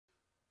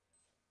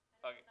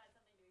Okay. Not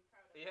something to be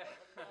proud of. Yeah.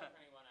 Not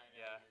anyone I know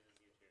Yeah. uses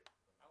YouTube.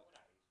 How would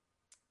I?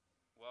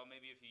 Well,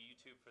 maybe if you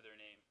YouTube for their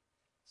name.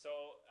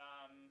 So,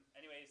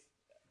 anyways,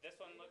 this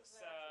one looks.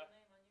 Who's their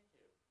actual name on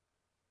YouTube?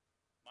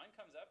 Mine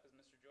comes up as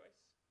Mr.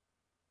 Joyce.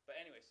 But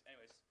anyways,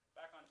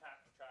 back on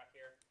track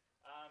here.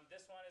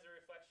 This one is a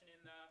reflection in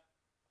the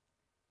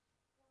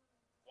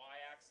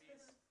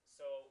y-axis.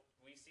 So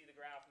we see the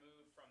graph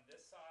move from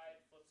this side,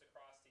 flips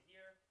across to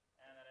here,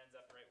 and that ends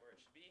up right where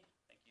it should be.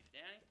 Thank you to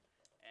Danny.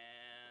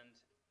 And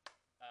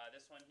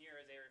this one here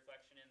is a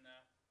reflection in the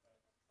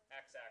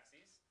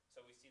x-axis.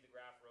 So we see the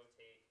graph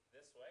rotate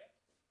this way,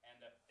 end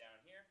up down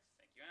here.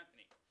 Thank you,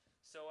 Anthony.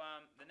 So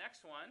the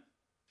next one,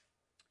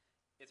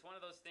 it's one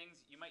of those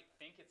things you might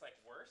think it's like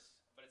worse,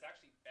 but it's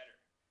actually better.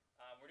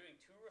 We're doing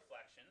two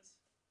reflections.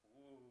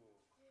 Ooh.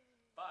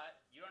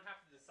 But you don't have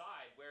to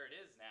decide where it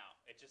is now.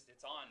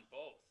 It's on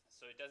both.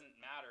 So it doesn't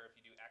matter if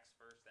you do x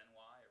first, then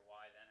y, or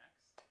y, then x,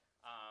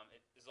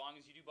 as long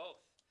as you do both.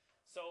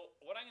 So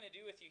what I'm going to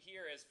do with you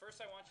here is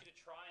first I want you to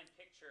try and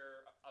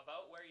picture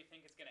about where you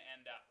think it's going to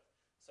end up.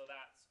 So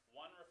that's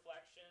one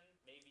reflection,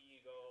 maybe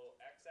you go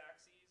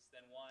x-axis,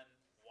 then one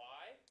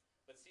y,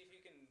 but see if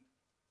you can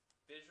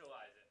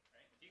visualize it,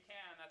 right? If you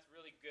can, that's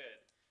really good.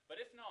 But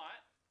if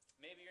not,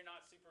 maybe you're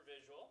not super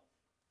visual.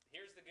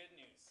 Here's the good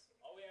news.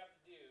 All we have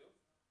to do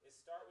is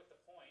start with the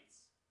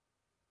points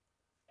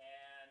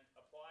and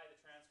apply the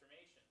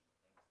transformation.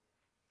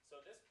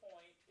 So this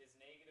point is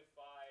negative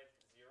 5,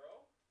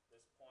 0.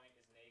 This point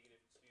is negative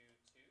 2,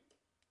 2.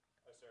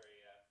 Oh, sorry,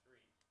 3.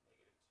 Negative 2,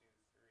 3.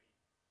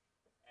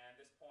 And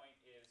this point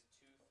is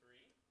 2, 3.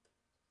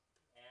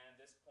 And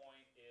this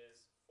point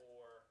is 4,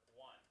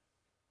 1.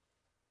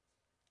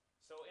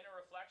 So in a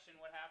reflection,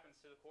 what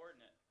happens to the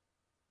coordinate?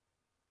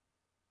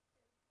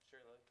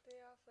 Sure, Lily. They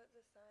all flip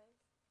the signs.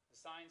 The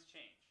signs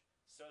change.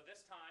 So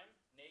this time,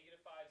 negative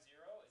 5,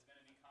 0 is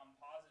going to become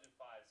positive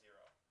 5, 0.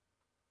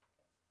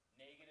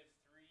 Negative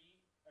 2,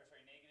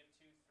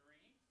 3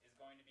 is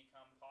going to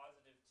become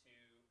positive 2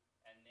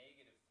 and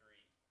negative 3.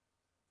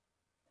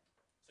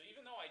 So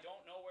even though I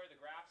don't know where the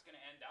graph's going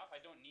to end up,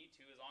 I don't need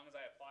to as long as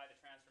I apply the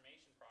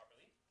transformation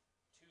properly.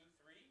 2,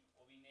 3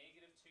 will be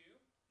negative 2,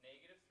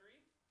 negative 3.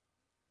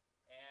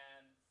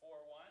 And 4,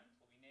 1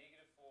 will be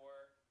negative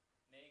 4,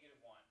 negative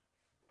 1.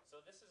 So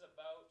this is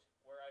about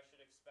where I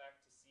should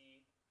expect to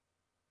see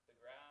the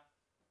graph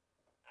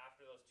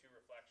after those two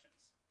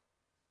reflections.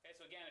 Okay,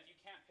 so again, if you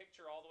can't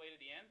picture all the way to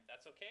the end,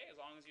 that's okay, as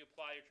long as you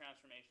apply your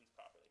transformations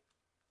properly.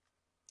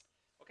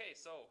 Okay,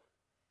 so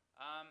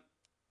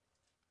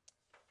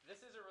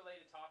this is a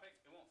related topic.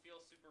 It won't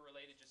feel super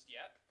related just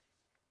yet.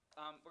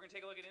 We're going to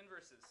take a look at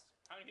inverses.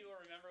 How many people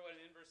remember what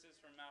an inverse is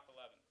from Math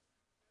 11?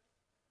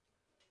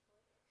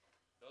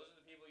 Those are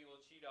the people you will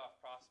cheat off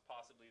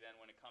possibly then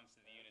when it comes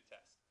to the unit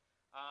test.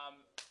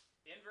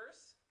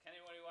 Inverse, can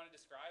anybody want to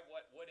describe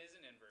what is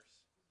an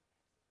inverse?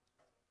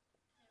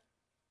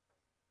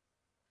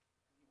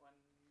 Anyone?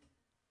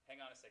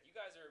 Hang on a sec. You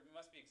guys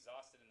must be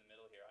exhausted in the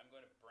middle here. I'm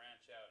going to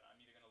branch out. I'm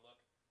either going to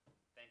look.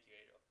 Thank you,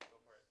 Adriel.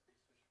 Go for it.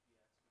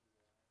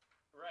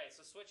 Right.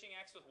 So switching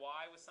x with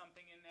y with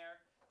something in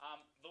there.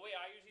 The way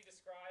I usually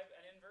describe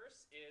an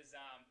inverse is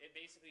it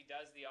basically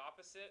does the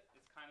opposite.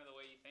 It's kind of the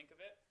way you think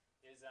of it.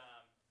 Is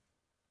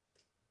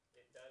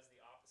it does the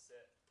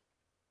opposite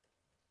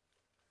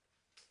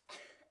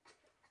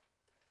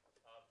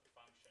of the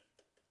function.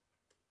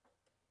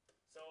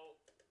 So,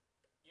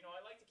 I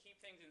like to keep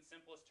things in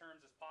simplest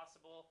terms as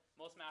possible.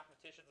 Most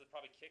mathematicians would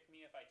probably kick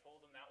me if I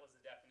told them that was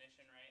the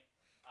definition, right?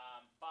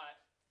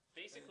 But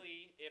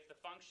basically, if the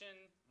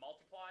function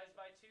multiplies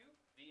by 2,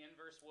 the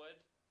inverse would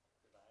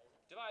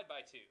divide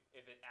by 2.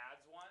 If it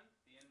adds 1,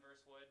 the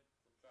inverse would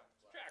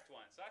subtract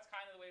 1. So that's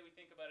kind of the way we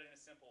think about it in a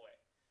simple way.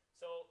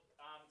 So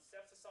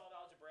steps to solve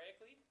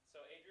algebraically.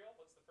 So Adriel,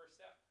 what's the first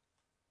step?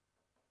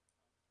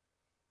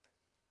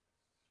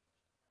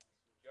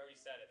 You already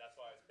said it, that's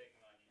why I was picking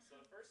on you. So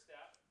the first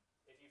step,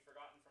 if you've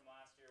forgotten from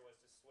last year, was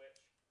to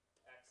switch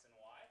x and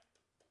y.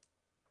 Okay.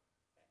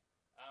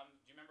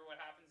 Do you remember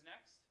what happens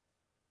next?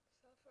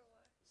 Solve for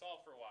y. Solve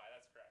for y,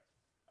 that's correct.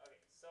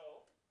 Okay,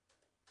 so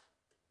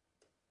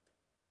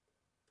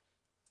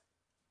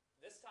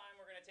this time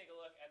we're going to take a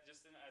look at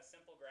just a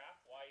simple graph,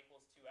 y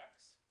equals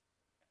 2x.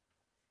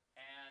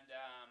 And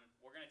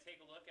we're going to take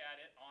a look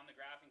at it on the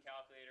graphing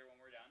calculator when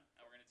we're done.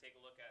 And we're going to take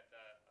a look at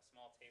a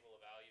small table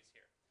of values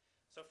here.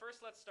 So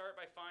first let's start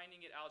by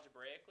finding it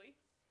algebraically.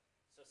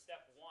 So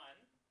step 1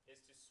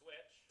 is to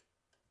switch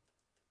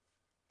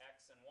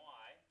x and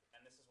y,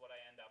 and this is what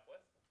I end up with.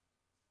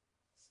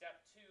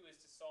 Step 2 is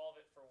to solve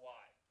it for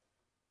y.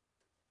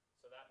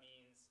 So that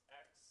means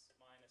x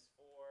minus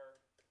 4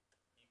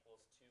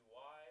 equals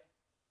 2y.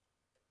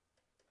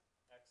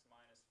 X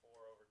minus 4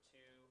 over 2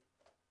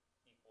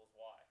 equals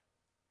y.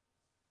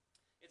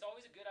 It's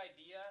always a good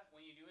idea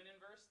when you do an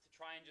inverse to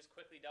try and just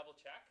quickly double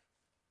check.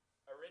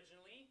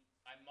 Originally,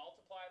 I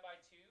multiply by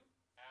 2,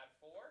 add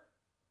 4.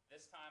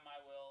 This time I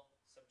will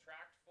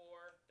subtract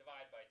 4,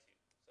 divide by 2.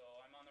 So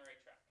I'm on the right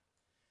track.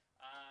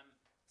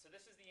 So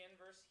this is the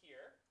inverse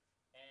here.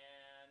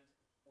 And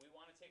we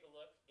want to take a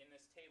look in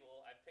this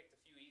table. I've picked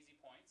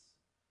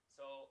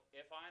So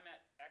if I'm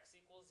at x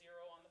equals 0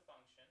 on the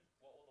function,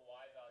 what will the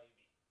y value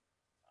be?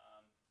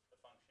 The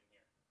function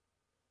here.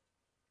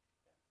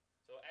 Okay.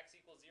 So x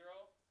equals 0,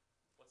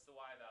 what's the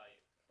y value?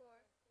 4.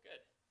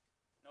 Good.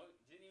 No, you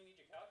didn't even need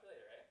your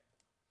calculator, eh?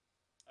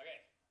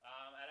 Okay,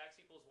 at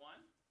x equals 1?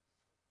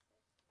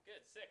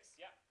 Good, 6,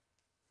 yeah.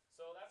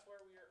 So that's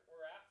where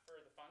we're at for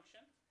the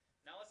function.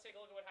 Now let's take a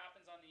look at what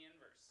happens on the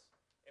inverse.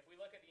 If we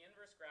look at the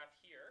inverse graph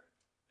here,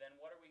 then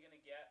what are we going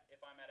to get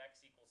if I'm at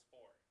x equals 4?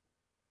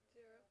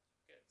 0.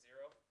 Good,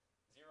 0.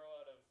 0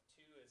 out of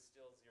 2 is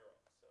still 0.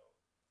 So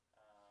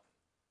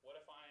what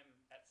if I'm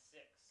at 6?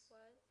 1.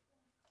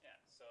 Yeah,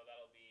 so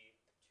that'll be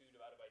 2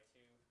 divided by 2,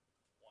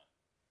 1.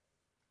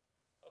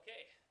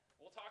 Okay,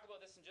 we'll talk about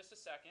this in just a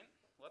second.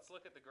 Let's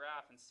look at the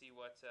graph and see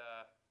what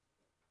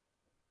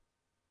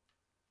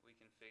we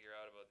can figure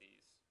out about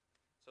these.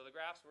 So the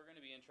graphs we're going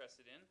to be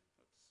interested in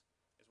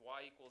is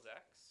y equals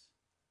x,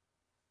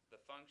 the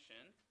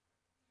function,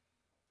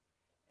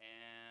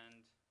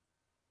 and,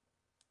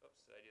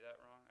 oops, did I do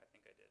that wrong? I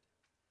think I did.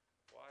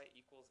 Y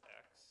equals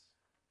x,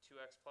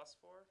 2x plus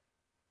 4.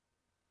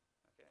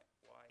 Okay,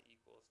 y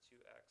equals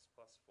 2x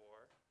plus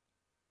 4,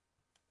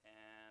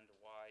 and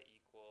y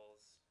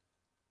equals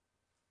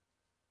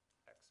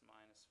x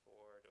minus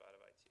 4 divided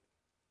by 2.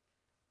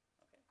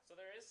 Okay, so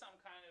there is some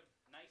kind of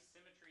nice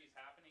symmetries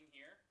happening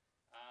here.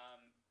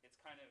 It's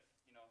kind of,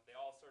 they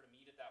all sort of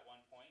meet at that one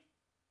point.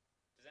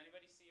 Does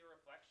anybody see a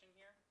reflection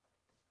here?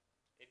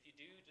 If you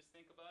do, just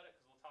think about it,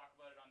 because we'll talk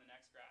about it on the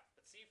next graph.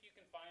 But see if you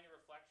can find a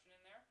reflection in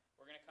there.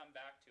 We're going to come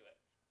back to it.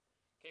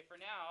 Okay, for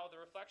now,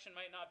 the reflection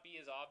might not be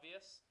as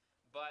obvious,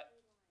 but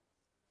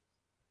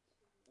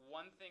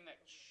one thing that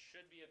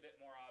should be a bit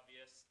more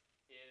obvious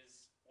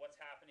is what's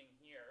happening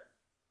here.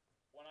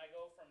 When I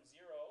go from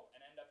 0 and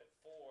end up at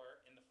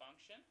 4 in the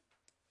function,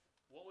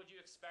 what would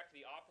you expect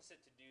the opposite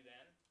to do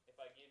then?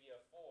 If I give you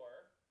a 4,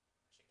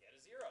 I should get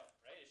a 0,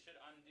 right? It should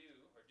undo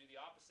or do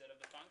the opposite of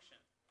the function.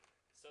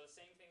 So the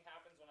same thing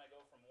happens when I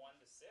go from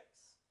 1 to 6.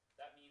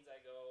 That means I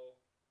go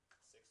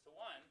 6 to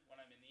 1 when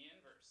I'm in the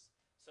inverse.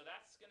 So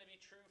that's going to be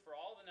true for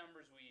all the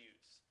numbers we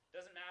use.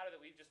 Doesn't matter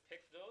that we've just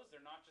picked those.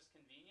 They're not just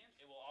convenient.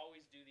 It will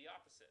always do the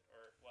opposite,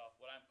 or, well,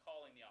 what I'm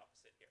calling the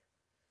opposite here.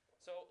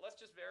 So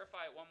let's just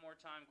verify it one more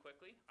time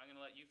quickly. I'm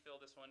going to let you fill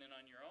this one in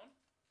on your own.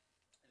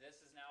 This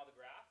is now the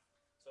graph.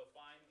 So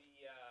find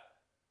the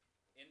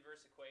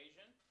inverse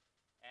equation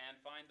and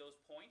find those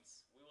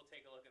points. We will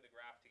take a look at the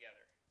graph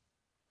together.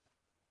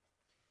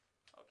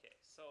 Okay,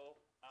 so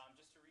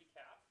just to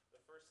recap,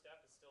 the first step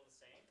is still the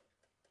same.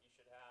 You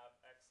should have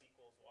x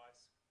equals y,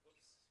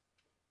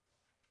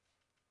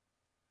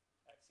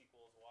 x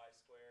equals y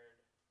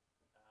squared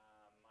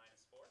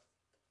minus 4.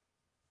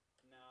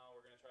 Now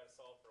we're going to try to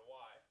solve for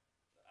y.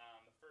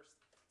 The first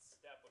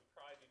step would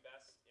probably be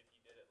best if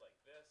you did it like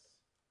this,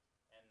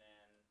 and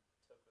then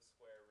took the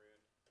square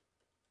root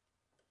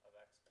of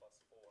x plus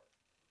 4.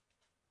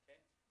 Okay.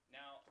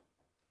 Now,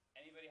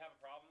 anybody have a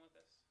problem with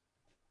this?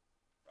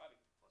 Robbie?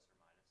 Plus or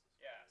minus.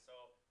 Yeah.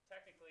 So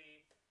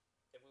technically,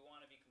 if we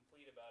want to be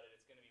complete about it,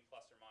 it's going to be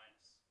plus or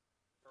minus.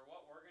 For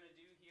what we're going to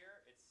do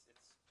here,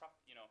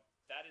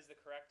 that is the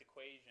correct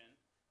equation.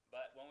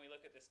 But when we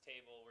look at this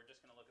table, we're just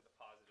going to look at the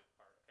positive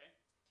part. Okay.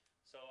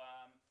 So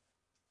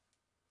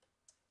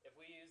if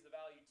we use the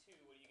value 2,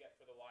 what do you get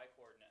for the y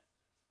coordinate?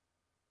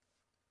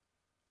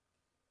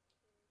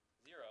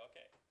 0,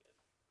 okay, good.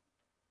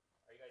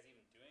 Are you guys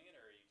even doing it,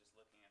 or are you just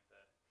looking at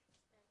the...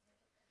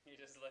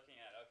 You're just looking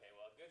at it, okay,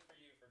 well, good for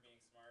you for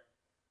being smart.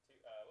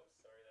 Whoops,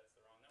 sorry, that's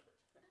the wrong number.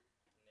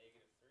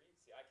 Negative 3.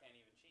 See, I can't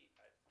even cheat.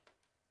 I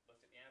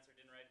looked at the answer,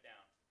 didn't write it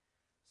down.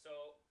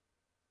 So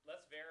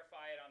let's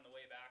verify it on the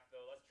way back,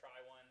 though. Let's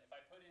try one. If I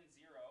put in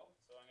 0,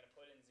 so I'm going to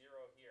put in 0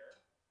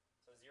 here.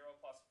 So 0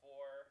 plus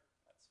 4,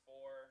 that's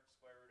 4.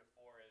 Square root of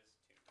 4 is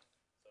 2.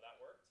 So that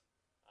worked.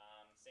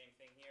 Same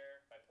thing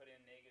here. If I put in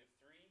negative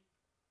 3,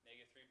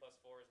 negative 3 plus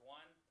 4 is 1.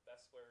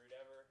 Best square root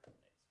ever.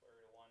 Square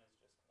root of 1 is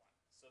just 1.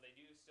 So they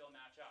do still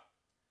match up.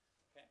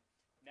 Okay.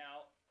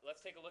 Now,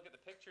 let's take a look at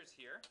the pictures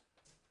here.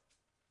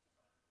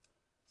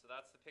 So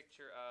that's the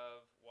picture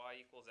of y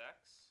equals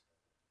x.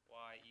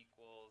 Y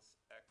equals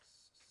x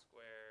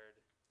squared.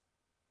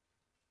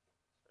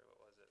 Sorry, what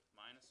was it?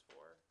 Minus 4.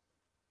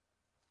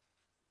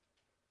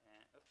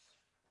 And, oops.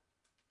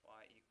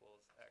 Y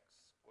equals x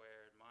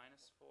squared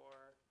minus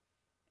 4.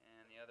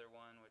 And the other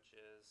one, which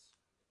is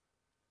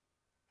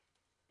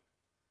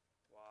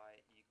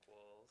y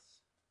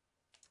equals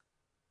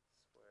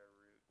square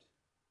root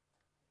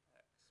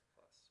x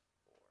plus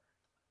 4.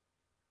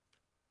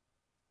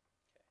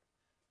 Okay.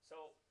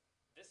 So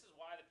this is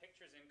why the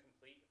picture is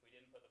incomplete if we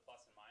didn't put the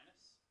plus and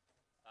minus.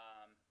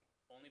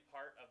 Only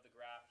part of the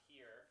graph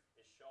here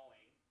is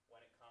showing when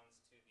it comes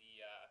to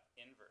the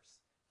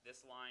inverse.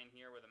 This line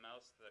here where the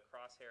mouse, the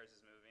crosshairs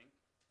is moving,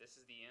 this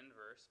is the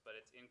inverse, but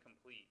it's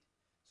incomplete.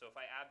 So if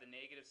I add the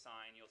negative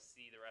sign, you'll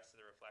see the rest of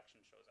the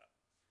reflection shows up.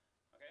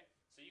 Okay?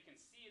 So you can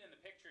see it in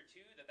the picture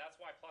too, that's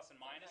why plus and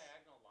minus.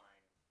 Diagonal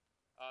line.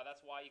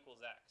 That's y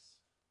equals x.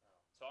 Oh.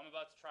 So I'm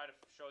about to try to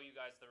show you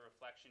guys the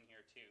reflection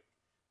here too.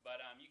 But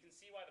you can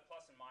see why the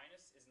plus and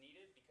minus is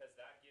needed, because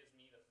that gives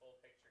me the full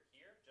picture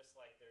here, just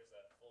like there's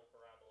a full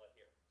parabola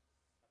here.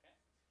 Okay?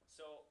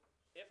 So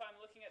if I'm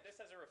looking at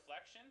this as a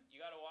reflection, you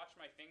got to watch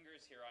my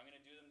fingers here. I'm going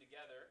to do them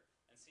together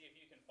and see if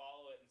you can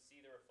follow it and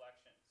see the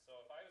reflection.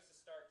 So if I was to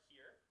start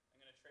here,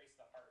 I'm going to trace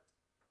the heart.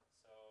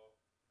 So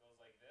it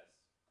goes like this,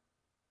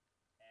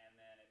 and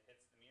then it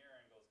hits the mirror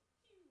and goes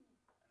pew, and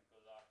it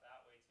goes off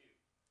that way too.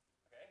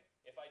 Okay?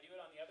 If I do it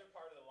on the other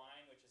part of the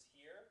line, which is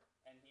here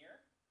and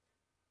here,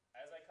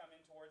 as I come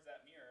in towards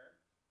that mirror,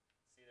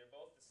 see they're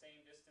both the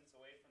same distance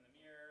away from the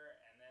mirror,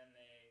 and then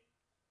they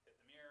hit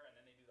the mirror, and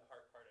then they do the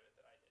heart part of it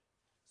that I did.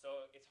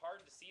 So it's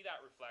hard to see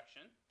that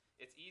reflection.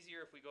 It's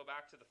easier if we go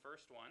back to the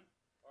first one.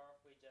 Or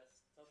if we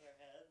just tilt our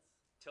heads.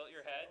 Tilt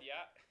your head,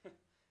 yeah.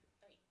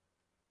 Hey.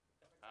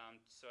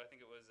 So I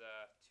think it was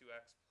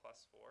 2x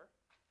plus 4,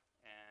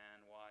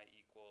 and y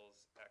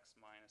equals x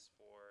minus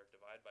 4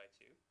 divided by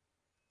 2.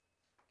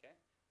 Okay,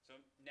 so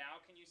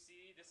now can you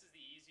see, this is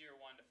the easier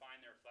one to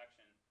find the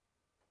reflection.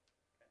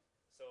 Okay,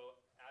 so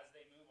as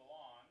they move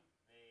along,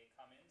 they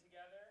come in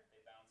together,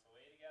 they bounce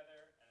away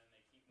together, and then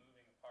they keep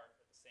moving apart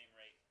at the same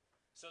rate.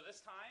 So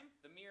this time,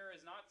 the mirror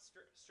is not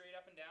straight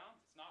up and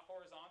down, it's not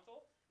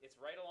horizontal, it's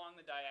right along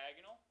the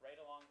diagonal, right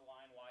along the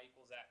line y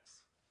equals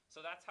x. So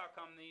that's how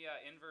come the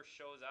inverse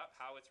shows up,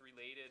 how it's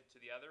related to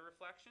the other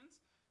reflections.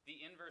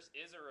 The inverse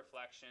is a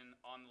reflection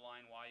on the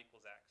line y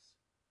equals x.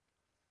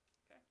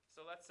 Okay,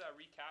 so let's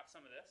recap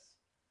some of this.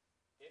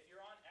 If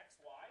you're on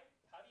xy,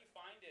 how do you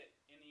find it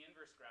in the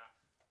inverse graph?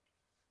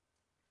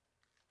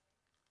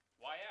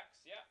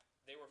 Yx, yeah,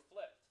 they were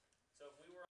flipped.